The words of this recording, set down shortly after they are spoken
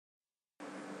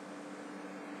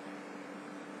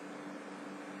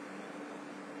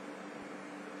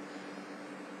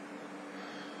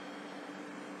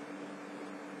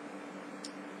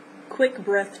quick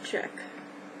breath check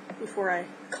before I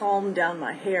calm down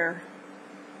my hair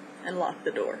and lock the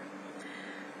door,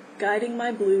 guiding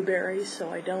my blueberries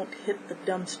so I don't hit the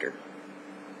dumpster.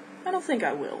 I don't think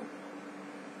I will.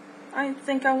 I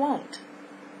think I won't.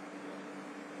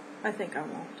 I think I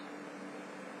won't.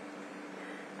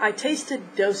 I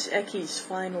tasted Dos Equis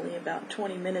finally about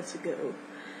 20 minutes ago.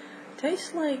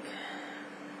 Tastes like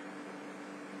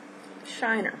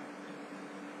Shiner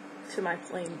to my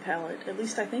plain palate. At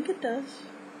least I think it does.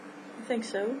 I think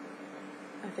so.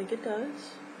 I think it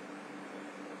does.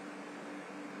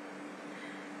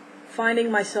 Finding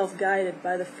myself guided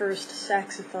by the first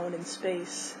saxophone in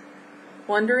space,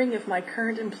 wondering if my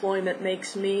current employment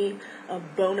makes me a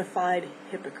bona fide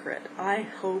hypocrite. I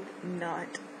hope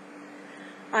not.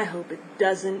 I hope it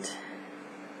doesn't.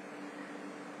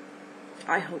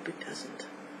 I hope it doesn't.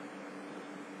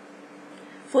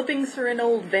 Flipping through an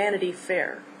old Vanity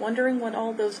Fair, wondering what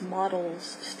all those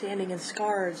models standing in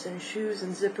scarves and shoes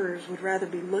and zippers would rather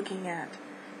be looking at.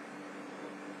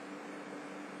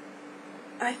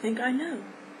 I think I know.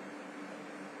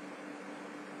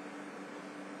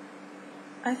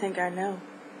 I think I know.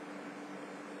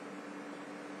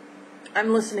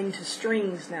 I'm listening to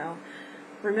strings now,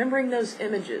 remembering those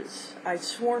images I'd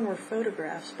sworn were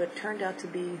photographs but turned out to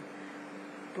be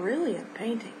brilliant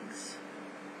paintings.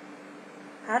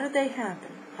 How did they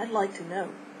happen? I'd like to know.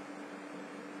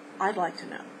 I'd like to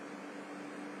know.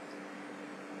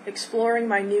 Exploring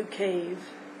my new cave,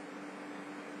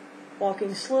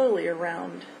 walking slowly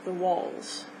around the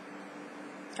walls.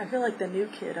 I feel like the new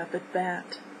kid up at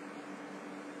bat.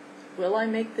 Will I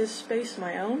make this space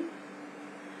my own?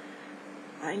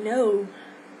 I know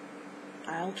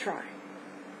I'll try.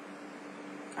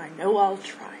 I know I'll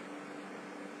try.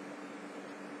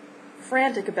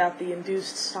 Frantic about the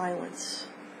induced silence.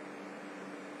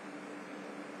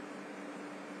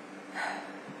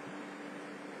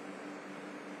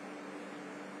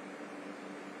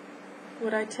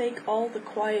 Would I take all the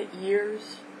quiet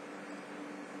years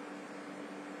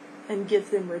and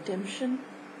give them redemption?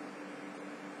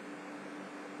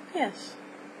 Yes.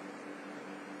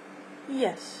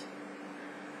 Yes.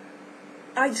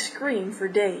 I'd scream for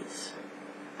days.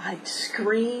 I'd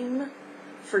scream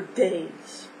for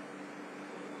days.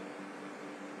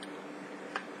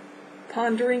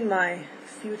 Pondering my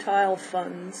futile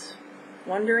funds,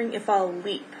 wondering if I'll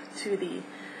leap to the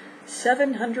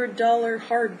 $700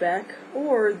 hardback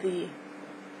or the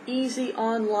easy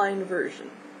online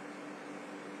version.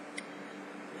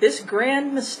 This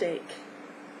grand mistake,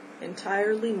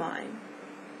 entirely mine,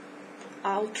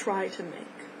 I'll try to make.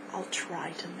 I'll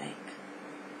try to make.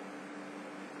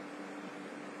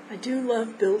 I do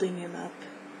love building him up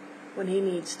when he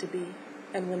needs to be,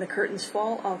 and when the curtains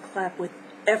fall, I'll clap with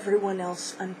everyone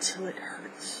else until it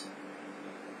hurts.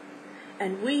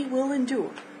 And we will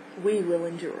endure. We will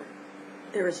endure.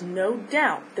 There is no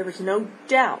doubt. There is no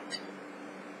doubt.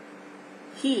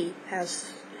 He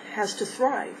has to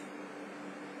thrive.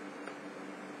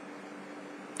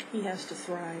 He has to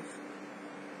thrive.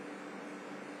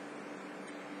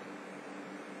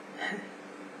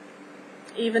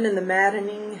 Even in the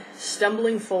maddening,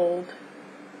 stumbling fold,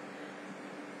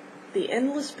 the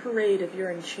endless parade of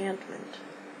your enchantment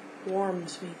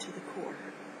warms me to the core.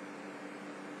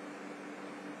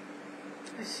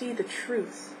 I see the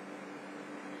truth.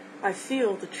 I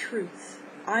feel the truth.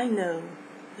 I know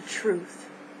the truth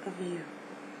of you.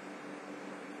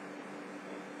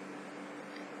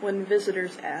 When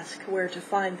visitors ask where to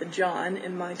find the John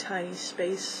in my tiny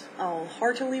space, I'll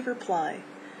heartily reply,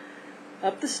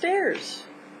 up the stairs.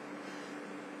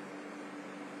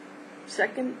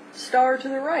 Second star to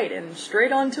the right and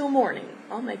straight on till morning.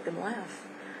 I'll make them laugh.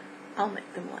 I'll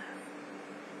make them laugh.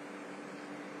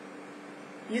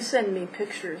 You send me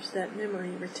pictures that memory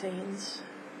retains.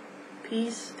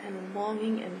 Peace and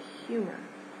longing and humor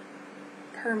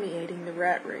permeating the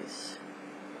rat race.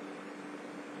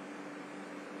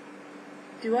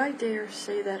 Do I dare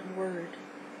say that word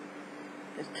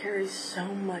that carries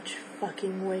so much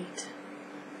fucking weight?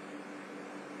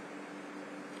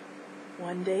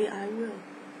 One day I will.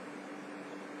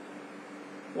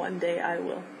 One day I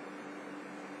will.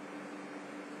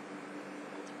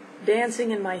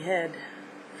 Dancing in my head,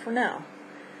 for now,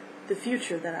 the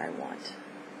future that I want.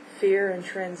 Fear and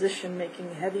transition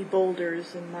making heavy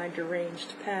boulders in my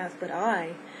deranged path, but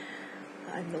I'm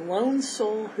the lone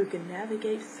soul who can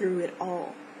navigate through it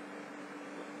all.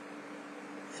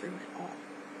 Through it all.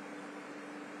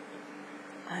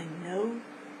 I know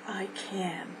I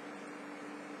can.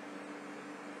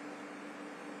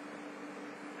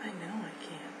 I know